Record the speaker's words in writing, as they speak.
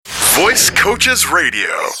Voice Coaches Radio.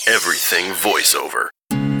 Everything voiceover.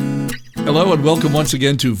 Hello and welcome once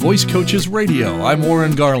again to Voice Coaches Radio. I'm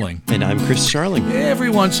Warren Garling. And I'm Chris Charling.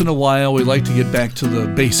 Every once in a while, we like to get back to the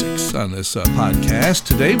basics on this podcast.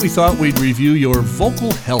 Today, we thought we'd review your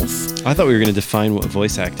vocal health. I thought we were going to define what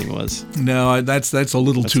voice acting was. No, that's a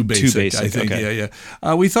little too basic, I think. Okay.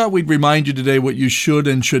 Yeah. We thought we'd remind you today what you should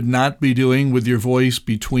and should not be doing with your voice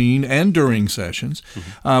between and during sessions.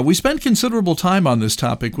 Mm-hmm. We spend considerable time on this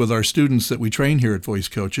topic with our students that we train here at Voice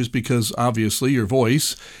Coaches because, obviously, your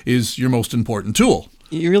voice is your most important tool.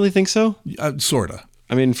 You really think so? Sorta.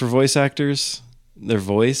 I mean, for voice actors, their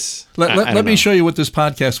voice... Let me show you what this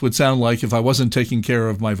podcast would sound like if I wasn't taking care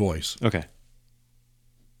of my voice. Okay.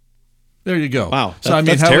 There you go. Wow.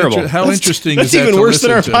 That's how terrible. How interesting is that? That's even worse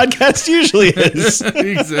than our podcast usually is.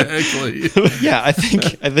 Exactly. Yeah, I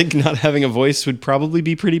think not having a voice would probably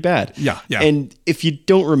be pretty bad. Yeah. And if you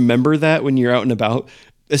don't remember that when you're out and about,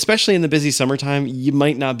 especially in the busy summertime, you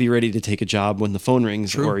might not be ready to take a job when the phone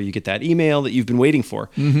rings. True. Or you get that email that you've been waiting for.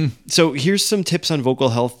 Mm-hmm. So here's some tips on vocal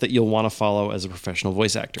health that you'll want to follow as a professional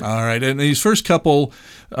voice actor. All right. And these first couple,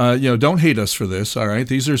 don't hate us for this. All right.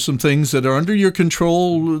 These are some things that are under your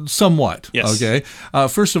control somewhat. Yes. Okay.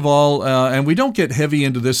 First of all, and we don't get heavy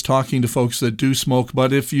into this talking to folks that do smoke,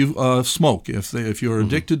 but if you smoke, if you're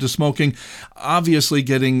addicted to smoking, obviously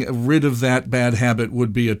getting rid of that bad habit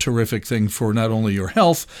would be a terrific thing for not only your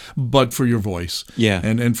health, but for your voice,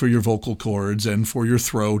 and for your vocal cords, and for your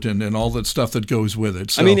throat, and all that stuff that goes with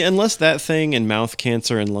it. So, I mean, unless that thing and mouth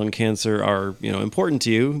cancer and lung cancer are important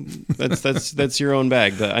to you, that's your own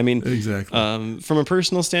bag. But I mean, exactly. From a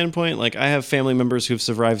personal standpoint, like I have family members who've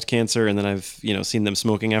survived cancer, and then I've seen them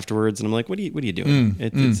smoking afterwards, and I'm like, what are you doing?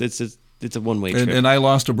 It's a one-way trip. And I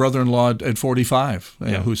lost a brother-in-law at 45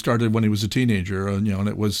 who started when he was a teenager, and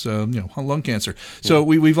it was lung cancer. So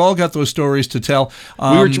we've all got those stories to tell.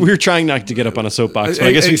 We were trying not to get up on a soapbox, so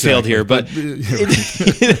I guess we failed here. But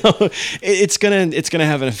it's gonna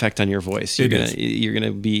have an effect on your voice. You're gonna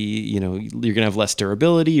have less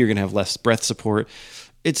durability. You're gonna have less breath support.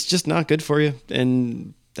 It's just not good for you,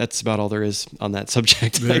 and that's about all there is on that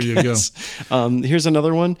subject. There you go. Here's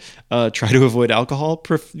another one. Try to avoid alcohol,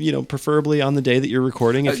 preferably on the day that you're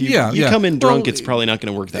recording. If you come in drunk, it's probably not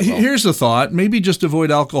going to work that well. Here's a thought. Maybe just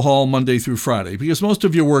avoid alcohol Monday through Friday because most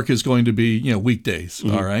of your work is going to be, weekdays.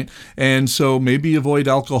 Mm-hmm. All right. And so maybe avoid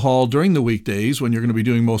alcohol during the weekdays when you're going to be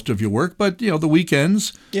doing most of your work. But, the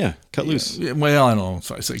weekends. Yeah. Cut loose. Well, I don't know if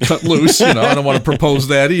I say cut loose. I don't want to propose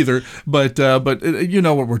that either. But you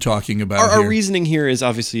know what we're talking about. Our reasoning here is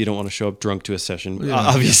obviously you don't want to show up drunk to a session,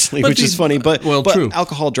 obviously, which is funny. But true.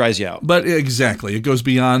 Alcohol dries you out. But exactly, it goes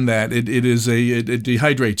beyond that. It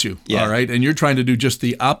dehydrates you. Yeah. All right, and you're trying to do just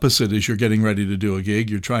the opposite as you're getting ready to do a gig.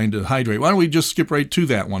 You're trying to hydrate. Why don't we just skip right to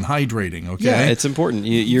that one? Hydrating. Okay. Yeah, it's important.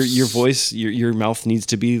 Your voice, your mouth needs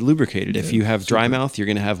to be lubricated. If you have dry mouth, you're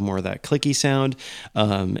going to have more of that clicky sound,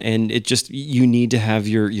 and you need to have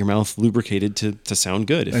your mouth lubricated to sound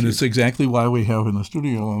good. And it's exactly why we have in the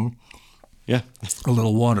studio. Yeah. A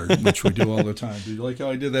little water, which we do all the time. Do you like how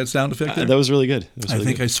I did that sound effect there? That was really good. I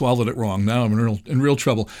think I swallowed it wrong. Now I'm in real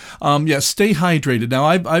trouble. Stay hydrated. Now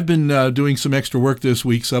I've been doing some extra work this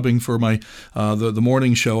week, subbing for my the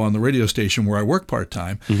morning show on the radio station where I work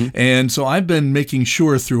part-time. Mm-hmm. And so I've been making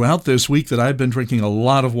sure throughout this week that I've been drinking a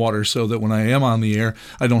lot of water so that when I am on the air,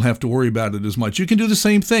 I don't have to worry about it as much. You can do the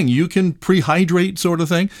same thing. You can pre-hydrate sort of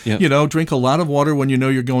thing. Yep. Drink a lot of water when you know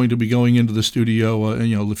you're going to be going into the studio,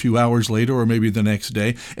 a few hours later or maybe the next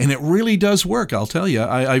day. And it really does work, I'll tell you.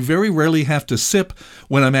 I very rarely have to sip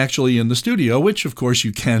when I'm actually in the studio, which, of course,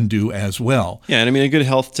 you can do as well. Yeah, and I mean, a good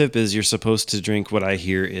health tip is you're supposed to drink what I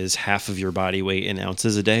hear is half of your body weight in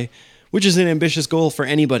ounces a day, which is an ambitious goal for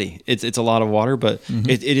anybody. It's a lot of water, but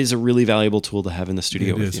it is a really valuable tool to have in the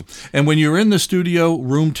studio with you. And when you're in the studio,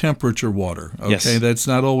 room temperature water. Okay, yes. That's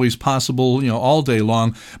not always possible, all day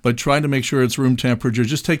long, but try to make sure it's room temperature.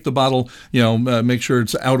 Just take the bottle, make sure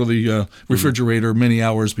it's out of the refrigerator many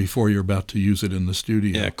hours before you're about to use it in the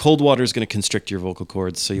studio. Yeah, cold water is going to constrict your vocal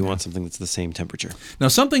cords, so you want something that's the same temperature. Now,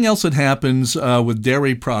 something else that happens with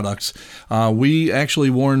dairy products, we actually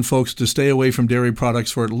warn folks to stay away from dairy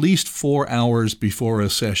products for at least 4 hours before a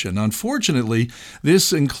session. Unfortunately,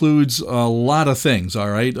 this includes a lot of things, all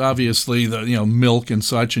right? Obviously, the milk and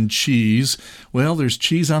such and cheese. Well, there's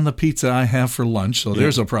cheese on the pizza I have for lunch, so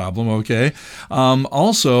there's a problem, okay?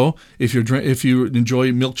 Also, if you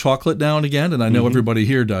enjoy milk chocolate now and again, and I know everybody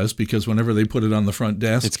here does because whenever they put it on the front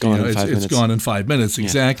desk, it's gone in 5 minutes. It's gone in 5 minutes,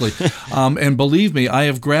 exactly. And believe me, I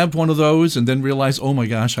have grabbed one of those and then realized, oh my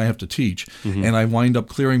gosh, I have to teach. And I wind up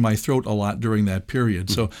clearing my throat a lot during that period.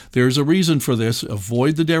 So there's there's a reason for this.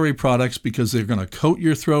 Avoid the dairy products because they're going to coat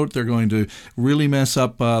your throat. They're going to really mess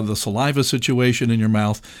up the saliva situation in your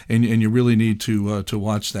mouth, and you really need to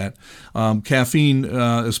watch that. Caffeine,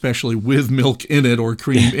 especially with milk in it or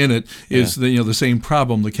cream in it, is the same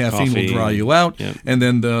problem. The caffeine will dry you out, and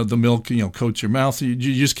then the milk coats your mouth. You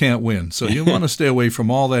just can't win. So you want to stay away from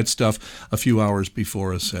all that stuff a few hours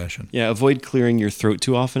before a session. Yeah, avoid clearing your throat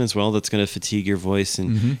too often as well. That's going to fatigue your voice,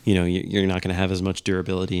 and you're not going to have as much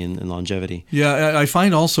durability and longevity. Yeah, I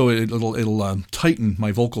find also it'll tighten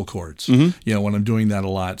my vocal cords. When I'm doing that a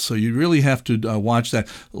lot. So you really have to watch that.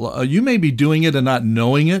 You may be doing it and not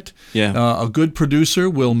knowing it. Yeah. A good producer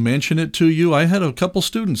will mention it to you. I had a couple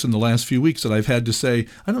students in the last few weeks that I've had to say,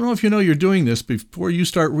 I don't know if you know you're doing this before you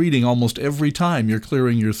start reading. Almost every time you're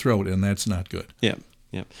clearing your throat, and that's not good. Yeah.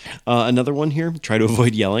 Yeah. Another one here, try to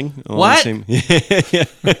avoid yelling. What? Anything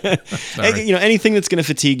that's going to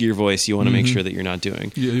fatigue your voice, you want to make sure that you're not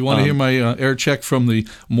doing. You want to hear my air check from the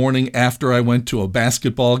morning after I went to a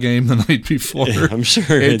basketball game the night before? I'm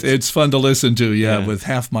sure. It's fun to listen to, with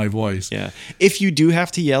half my voice. Yeah. If you do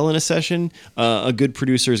have to yell in a session, a good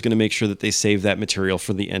producer is going to make sure that they save that material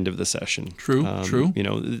for the end of the session. True.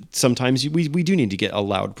 Sometimes we do need to get a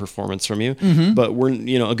loud performance from you, but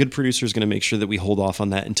a good producer is going to make sure that we hold off on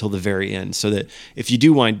that until the very end, so that if you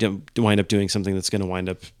do wind up doing something that's going to wind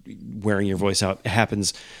up wearing your voice out, it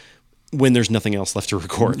happens when there's nothing else left to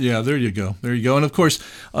record. Yeah, there you go. And of course,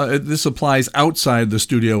 this applies outside the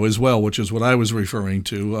studio as well, which is what I was referring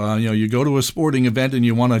to. You go to a sporting event and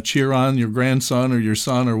you want to cheer on your grandson or your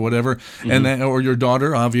son or whatever, or your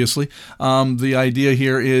daughter, obviously. The idea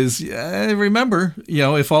here is, remember,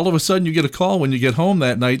 if all of a sudden you get a call when you get home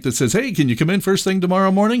that night that says, hey, can you come in first thing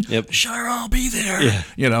tomorrow morning? Yep. Sure, I'll be there.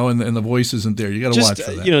 Yeah. And the voice isn't there. You got to watch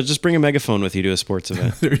for that. Just bring a megaphone with you to a sports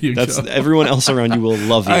event. There you go. Everyone else around you will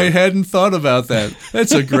love you. I hadn't thought about that.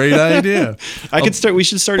 That's a great idea. We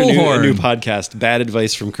should start a new podcast, Bad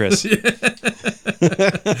Advice from Chris.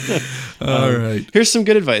 All right. Here's some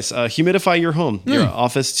good advice. Humidify your home, your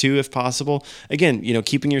office too, if possible. Again,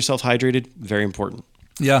 keeping yourself hydrated, very important.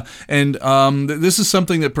 Yeah, and this is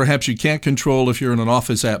something that perhaps you can't control if you're in an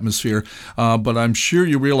office atmosphere, but I'm sure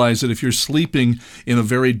you realize that if you're sleeping in a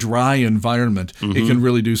very dry environment, it can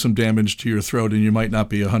really do some damage to your throat, and you might not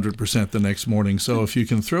be 100% the next morning. So if you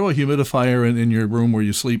can throw a humidifier in your room where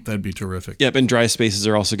you sleep, that'd be terrific. Yep, and dry spaces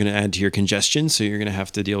are also going to add to your congestion, so you're going to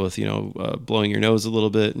have to deal with, blowing your nose a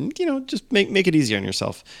little bit, and, just make it easy on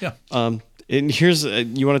yourself. Yeah. And here's,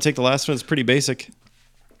 you want to take the last one? It's pretty basic.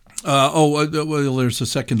 Well, there's a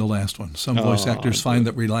second to last one. Some voice actors find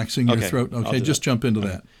that relaxing your throat. Okay, just jump into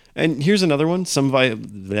that. And here's another one. Sure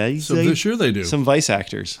they do. Some vice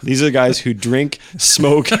actors. These are guys who drink,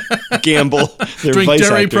 smoke, gamble. They're drink vice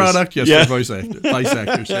dairy actors. Product. Yes, they're vice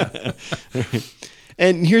actors. Yeah.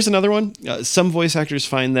 And here's another one. Some voice actors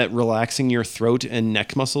find that relaxing your throat and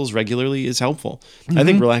neck muscles regularly is helpful. I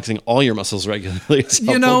think relaxing all your muscles regularly is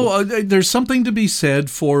helpful. There's something to be said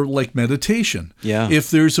for like meditation. Yeah. If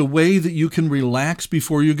there's a way that you can relax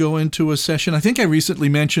before you go into a session. I think I recently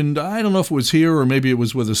mentioned, I don't know if it was here or maybe it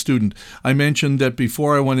was with a student, I mentioned that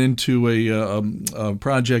before I went into a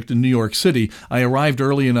project in New York City, I arrived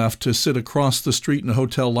early enough to sit across the street in a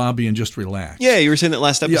hotel lobby and just relax. Yeah, you were saying that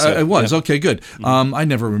last episode. Yeah, it was. Yeah. Okay, good. I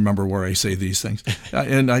never remember where I say these things,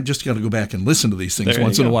 and I just got to go back and listen to these things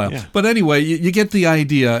once in a while. Yeah. But anyway, you get the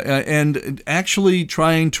idea, and actually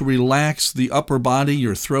trying to relax the upper body,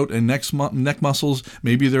 your throat and neck muscles.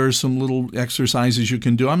 Maybe there are some little exercises you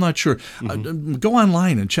can do. I'm not sure. Go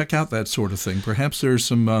online and check out that sort of thing. Perhaps there's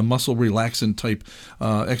some muscle relaxant type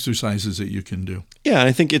exercises that you can do. Yeah, and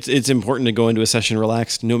I think it's important to go into a session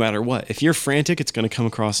relaxed no matter what. If you're frantic, it's going to come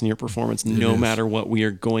across in your performance no matter what. We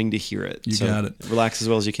are going to hear it. You got it. Relax as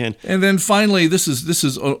well as you can. And then finally, this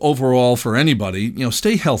is overall for anybody,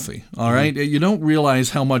 stay healthy, all right? You don't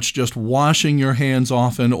realize how much just washing your hands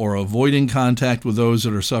often or avoiding contact with those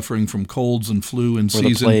that are suffering from colds and flu in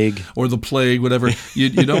season. Or the plague, whatever. You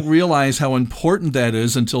don't realize how important that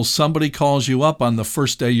is until somebody calls you up on the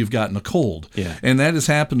first day you've gotten a cold. Yeah. And that has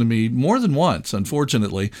happened to me more than once,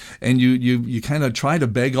 unfortunately. And you kind of try to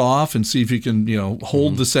beg off and see if you can,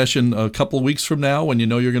 hold the session a couple of weeks from now when you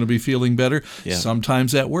know you're going to be feeling better. Yeah.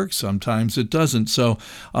 Sometimes that works, sometimes it doesn't. So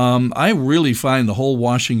I really find the whole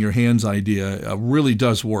washing your hands idea really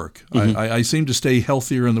does work. I seem to stay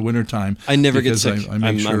healthier in the wintertime. I never get sick. I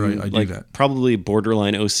make sure I do that. Probably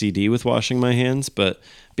borderline OCD with washing my hands, but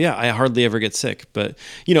But yeah, I hardly ever get sick. But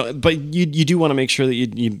you do want to make sure that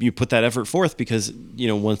you put that effort forth, because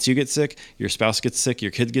once you get sick, your spouse gets sick,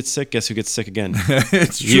 your kid gets sick. Guess who gets sick again?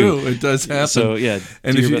 It's true. It does happen. So yeah,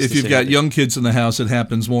 and if you've got young kids in the house, it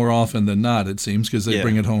happens more often than not, it seems, because they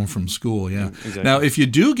bring it home from school. Yeah. Exactly. Now, if you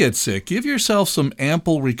do get sick, give yourself some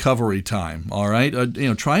ample recovery time. All right.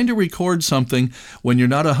 Trying to record something when you're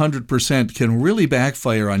not 100% can really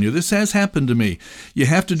backfire on you. This has happened to me. You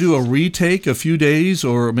have to do a retake a few days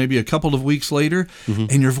or maybe a couple of weeks later,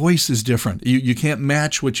 and your voice is different. You can't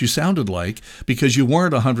match what you sounded like because you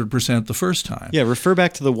weren't 100% the first time. Yeah, refer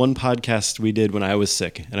back to the one podcast we did when I was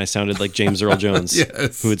sick and I sounded like James Earl Jones,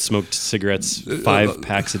 yes. who had smoked cigarettes 5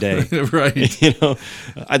 packs a day. Right.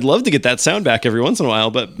 I'd love to get that sound back every once in a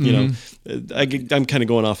while, but I'm kind of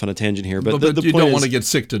going off on a tangent here. But the you point don't want to get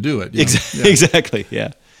sick to do it. Exactly.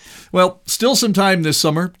 Yeah. Well, still some time this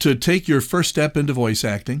summer to take your first step into voice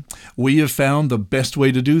acting. We have found the best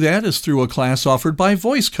way to do that is through a class offered by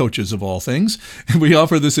voice coaches, of all things. We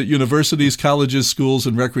offer this at universities, colleges, schools,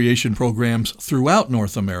 and recreation programs throughout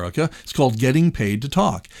North America. It's called Getting Paid to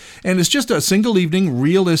Talk. And it's just a single evening,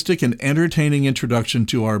 realistic, and entertaining introduction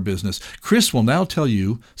to our business. Chris will now tell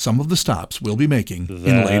you some of the stops we'll be making in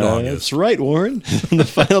late August. That's right, Warren. In the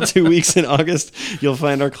final 2 weeks in August, you'll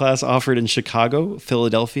find our class offered in Chicago,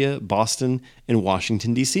 Philadelphia, Boston, and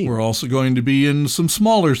Washington, D.C. We're also going to be in some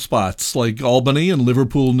smaller spots like Albany and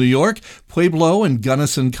Liverpool, New York, Pueblo and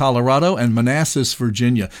Gunnison, Colorado, and Manassas,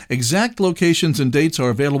 Virginia. Exact locations and dates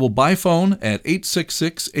are available by phone at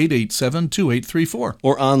 866-887-2834.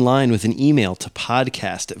 Or online with an email to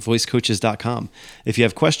podcast@voicecoaches.com. If you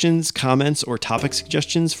have questions, comments, or topic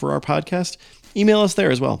suggestions for our podcast, email us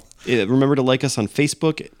there as well. Remember to like us on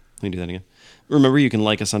Facebook. Let me do that again. Remember, you can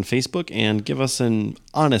like us on Facebook and give us an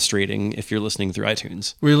honest rating if you're listening through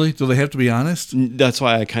iTunes. Really? Do they have to be honest? That's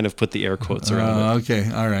why I kind of put the air quotes around it. Okay,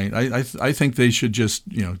 all right. I think they should just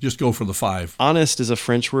go for the 5. Honest is a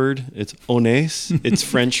French word. It's honnête. It's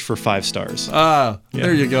French for 5 stars.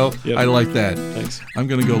 There you go. Yep. I like that. Thanks. I'm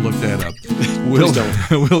going to go look that up.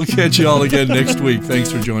 We'll catch you all again next week. Thanks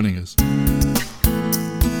for joining us.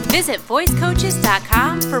 Visit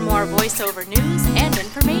voicecoaches.com for more voiceover news and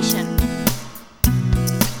information.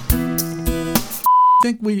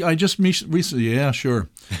 I just recently, yeah, sure.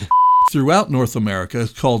 Throughout North America,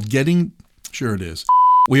 it's called Getting, sure it is.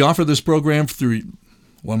 We offer this program through,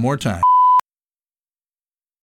 one more time.